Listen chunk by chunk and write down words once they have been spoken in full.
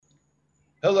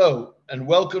Hello, and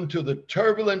welcome to the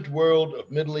turbulent world of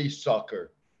Middle East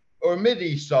soccer, or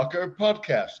Mideast Soccer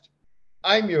podcast.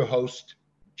 I'm your host,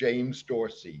 James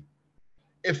Dorsey.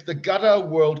 If the Qatar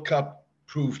World Cup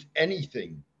proved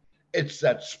anything, it's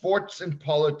that sports and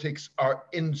politics are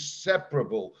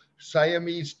inseparable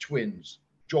Siamese twins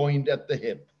joined at the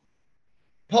hip.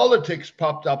 Politics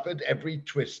popped up at every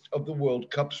twist of the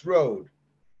World Cup's road,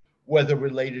 whether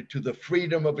related to the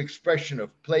freedom of expression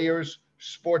of players,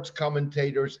 sports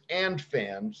commentators, and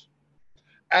fans,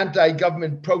 anti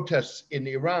government protests in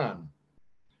Iran,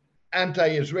 anti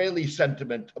Israeli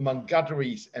sentiment among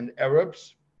Qataris and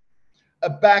Arabs, a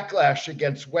backlash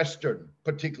against Western,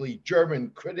 particularly German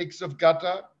critics of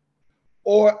Qatar,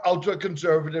 or ultra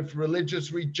conservative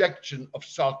religious rejection of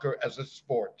soccer as a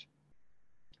sport.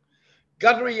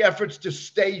 Qatari efforts to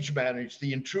stage manage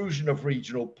the intrusion of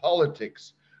regional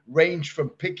politics range from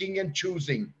picking and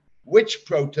choosing which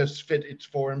protests fit its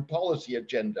foreign policy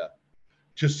agenda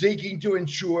to seeking to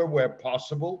ensure, where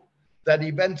possible, that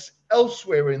events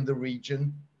elsewhere in the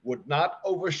region would not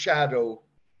overshadow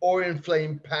or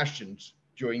inflame passions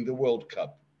during the World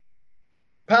Cup.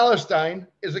 Palestine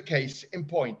is a case in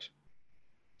point.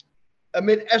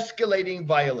 Amid escalating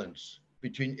violence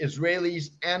between Israelis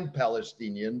and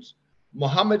Palestinians,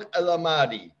 Mohammed Al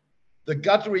Ahmadi, the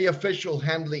Qatari official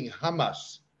handling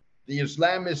Hamas, the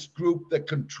Islamist group that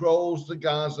controls the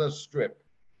Gaza Strip,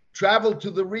 traveled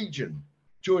to the region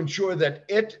to ensure that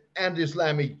it and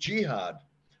Islamic Jihad,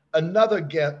 another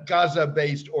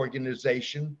Gaza-based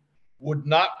organization, would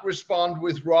not respond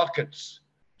with rockets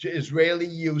to Israeli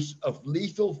use of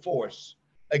lethal force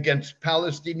against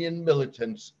Palestinian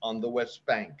militants on the West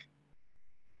Bank.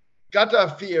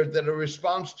 Qatar feared that a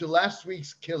response to last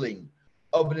week's killing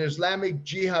of an Islamic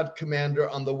Jihad commander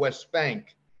on the West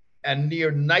Bank and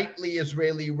near nightly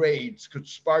Israeli raids could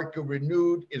spark a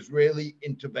renewed Israeli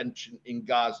intervention in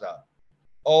Gaza,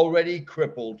 already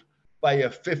crippled by a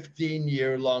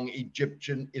 15-year-long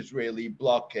Egyptian-Israeli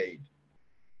blockade.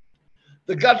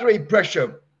 The Qatari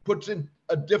pressure puts in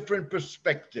a different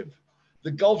perspective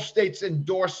the Gulf states'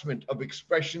 endorsement of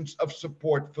expressions of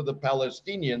support for the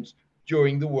Palestinians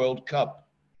during the World Cup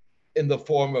in the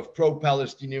form of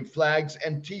pro-Palestinian flags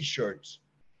and T-shirts,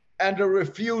 and a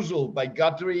refusal by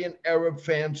Qatari and Arab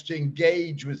fans to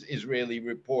engage with Israeli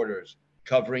reporters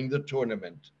covering the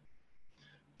tournament.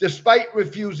 Despite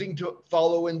refusing to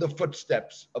follow in the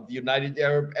footsteps of the United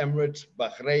Arab Emirates,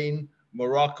 Bahrain,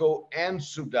 Morocco, and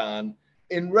Sudan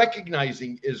in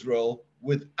recognizing Israel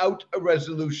without a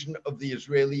resolution of the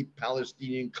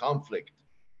Israeli-Palestinian conflict,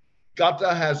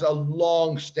 Qatar has a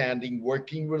long-standing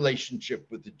working relationship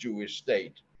with the Jewish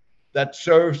state that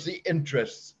serves the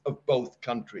interests of both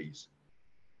countries.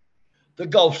 The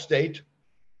Gulf state,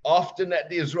 often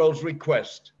at Israel's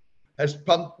request, has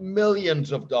pumped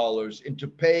millions of dollars into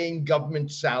paying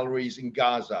government salaries in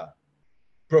Gaza,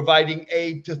 providing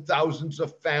aid to thousands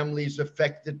of families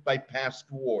affected by past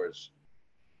wars,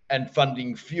 and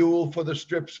funding fuel for the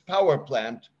Strip's power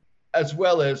plant, as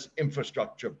well as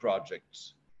infrastructure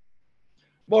projects.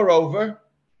 Moreover,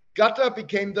 Qatar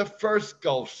became the first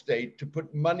Gulf state to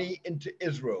put money into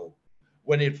Israel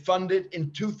when it funded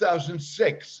in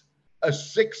 2006 a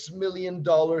 $6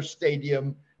 million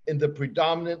stadium in the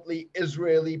predominantly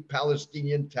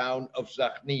Israeli-Palestinian town of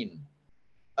Zakhnin,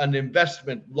 an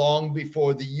investment long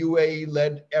before the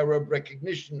UAE-led Arab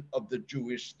recognition of the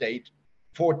Jewish state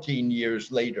 14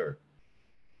 years later.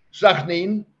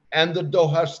 Zakhnin and the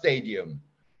Doha Stadium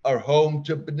are home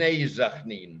to Bnei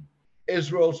Zakhnin,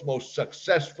 Israel's most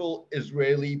successful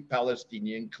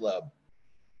Israeli-Palestinian club.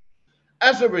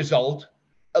 As a result,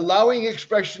 allowing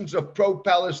expressions of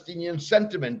pro-Palestinian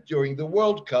sentiment during the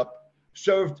World Cup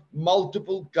served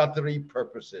multiple Qatari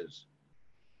purposes.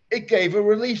 It gave a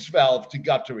release valve to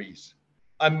Qataris,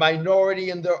 a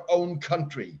minority in their own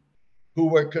country, who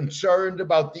were concerned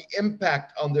about the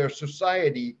impact on their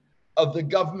society of the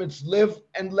government's live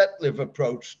and let live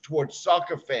approach towards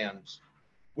soccer fans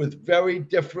with very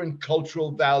different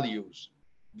cultural values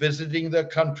visiting their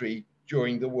country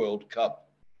during the World Cup.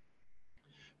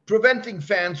 Preventing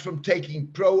fans from taking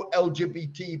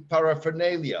pro-LGBT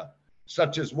paraphernalia,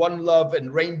 such as One Love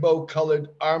and rainbow-colored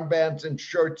armbands and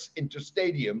shirts into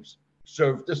stadiums,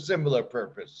 served a similar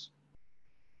purpose.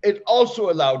 It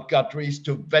also allowed Qataris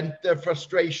to vent their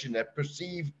frustration at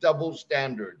perceived double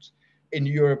standards in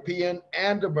European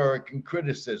and American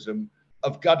criticism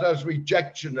of Qatar's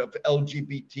rejection of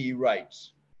LGBT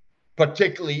rights,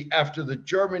 particularly after the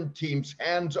German team's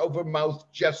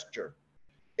hands-over-mouth gesture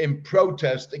in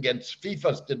protest against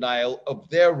FIFA's denial of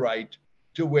their right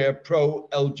to wear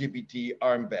pro-LGBT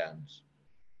armbands.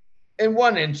 In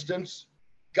one instance,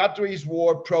 Qataris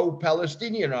wore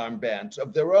pro-Palestinian armbands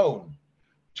of their own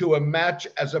to a match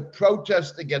as a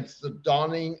protest against the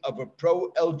donning of a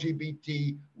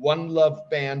pro-LGBT One Love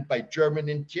band by German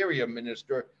Interior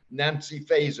Minister Nancy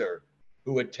Faeser,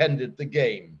 who attended the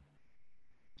game.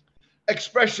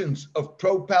 Expressions of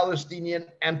pro-Palestinian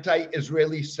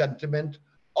anti-Israeli sentiment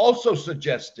also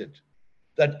suggested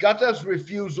that Qatar's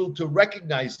refusal to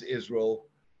recognize Israel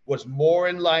was more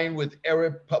in line with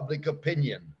Arab public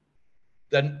opinion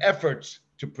than efforts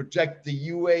to project the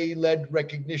UAE-led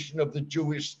recognition of the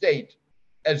Jewish state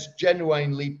as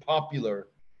genuinely popular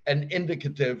and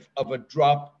indicative of a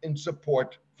drop in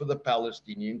support for the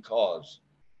Palestinian cause.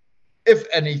 If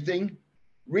anything,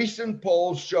 recent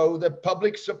polls show that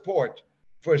public support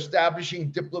for establishing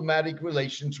diplomatic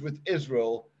relations with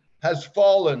Israel has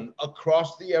fallen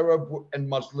across the Arab and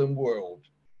Muslim world,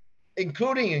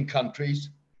 including in countries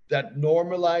that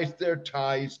normalize their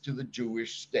ties to the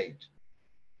Jewish state.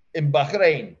 In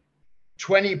Bahrain,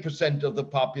 20% of the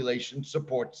population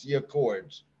supports the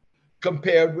accords,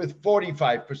 compared with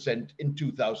 45% in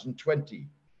 2020,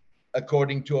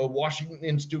 according to a Washington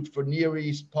Institute for Near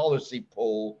East Policy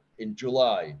poll in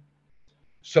July.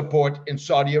 Support in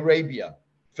Saudi Arabia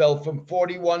fell from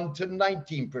 41 to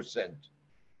 19%.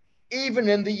 Even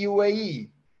in the UAE,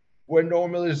 where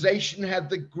normalization had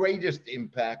the greatest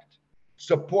impact,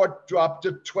 support dropped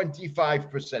to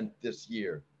 25% this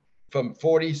year, from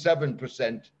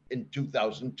 47% in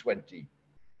 2020.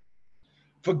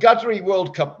 For Qatari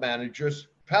World Cup managers,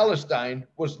 Palestine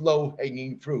was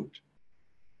low-hanging fruit.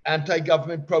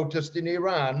 Anti-government protest in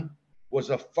Iran was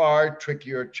a far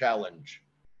trickier challenge.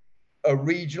 A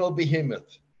regional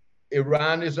behemoth,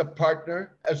 Iran is a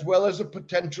partner as well as a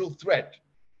potential threat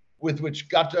with which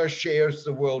Qatar shares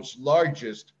the world's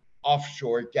largest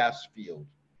offshore gas field.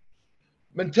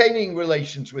 Maintaining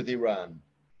relations with Iran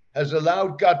has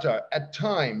allowed Qatar at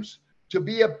times to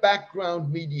be a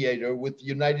background mediator with the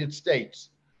United States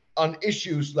on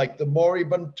issues like the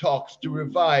moribund talks to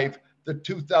revive the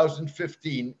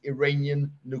 2015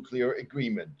 Iranian nuclear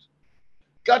agreement.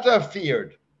 Qatar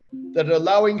feared that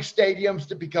allowing stadiums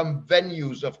to become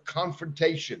venues of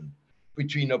confrontation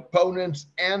between opponents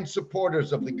and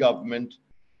supporters of the government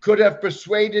could have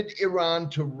persuaded Iran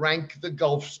to rank the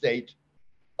Gulf state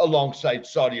alongside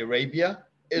Saudi Arabia,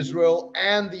 Israel,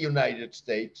 and the United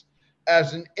States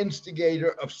as an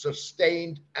instigator of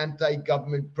sustained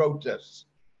anti-government protests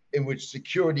in which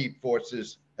security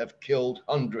forces have killed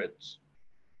hundreds.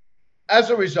 As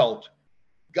a result,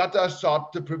 Qatar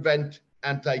sought to prevent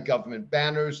anti-government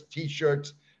banners,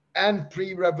 t-shirts, and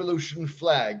pre-revolution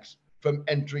flags from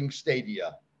entering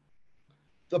stadia.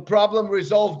 The problem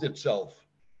resolved itself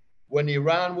when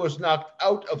Iran was knocked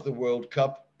out of the World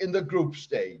Cup in the group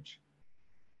stage.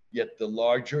 Yet the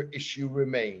larger issue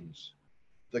remains.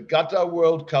 The Qatar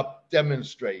World Cup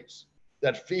demonstrates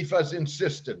that FIFA's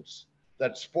insistence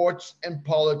that sports and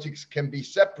politics can be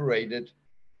separated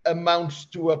amounts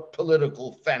to a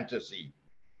political fantasy.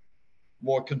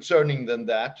 More concerning than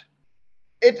that,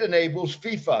 it enables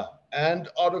FIFA and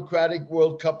autocratic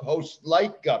World Cup hosts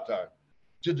like Qatar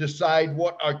to decide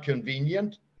what are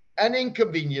convenient and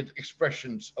inconvenient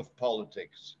expressions of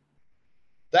politics.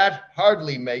 That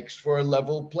hardly makes for a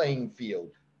level playing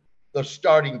field, the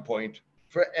starting point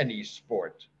for any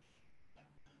sport.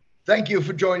 Thank you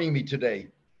for joining me today.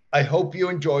 I hope you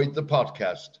enjoyed the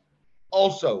podcast.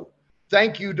 Also,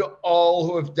 thank you to all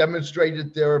who have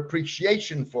demonstrated their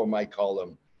appreciation for my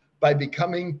column by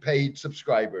becoming paid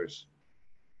subscribers.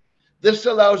 This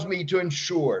allows me to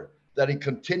ensure that it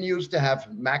continues to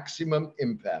have maximum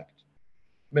impact.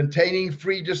 Maintaining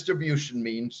free distribution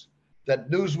means that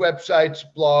news websites,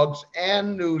 blogs,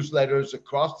 and newsletters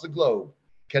across the globe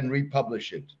can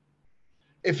republish it.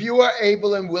 If you are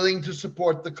able and willing to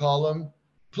support the column,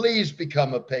 please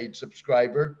become a paid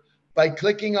subscriber by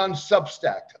clicking on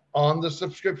Substack on the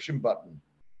subscription button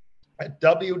at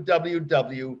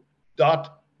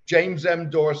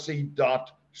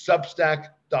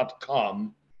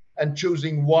www.jamesmdorsey.substack.com and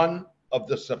choosing one of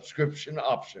the subscription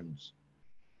options.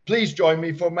 Please join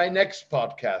me for my next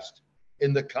podcast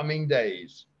in the coming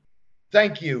days.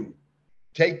 Thank you.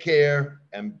 Take care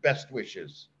and best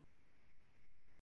wishes.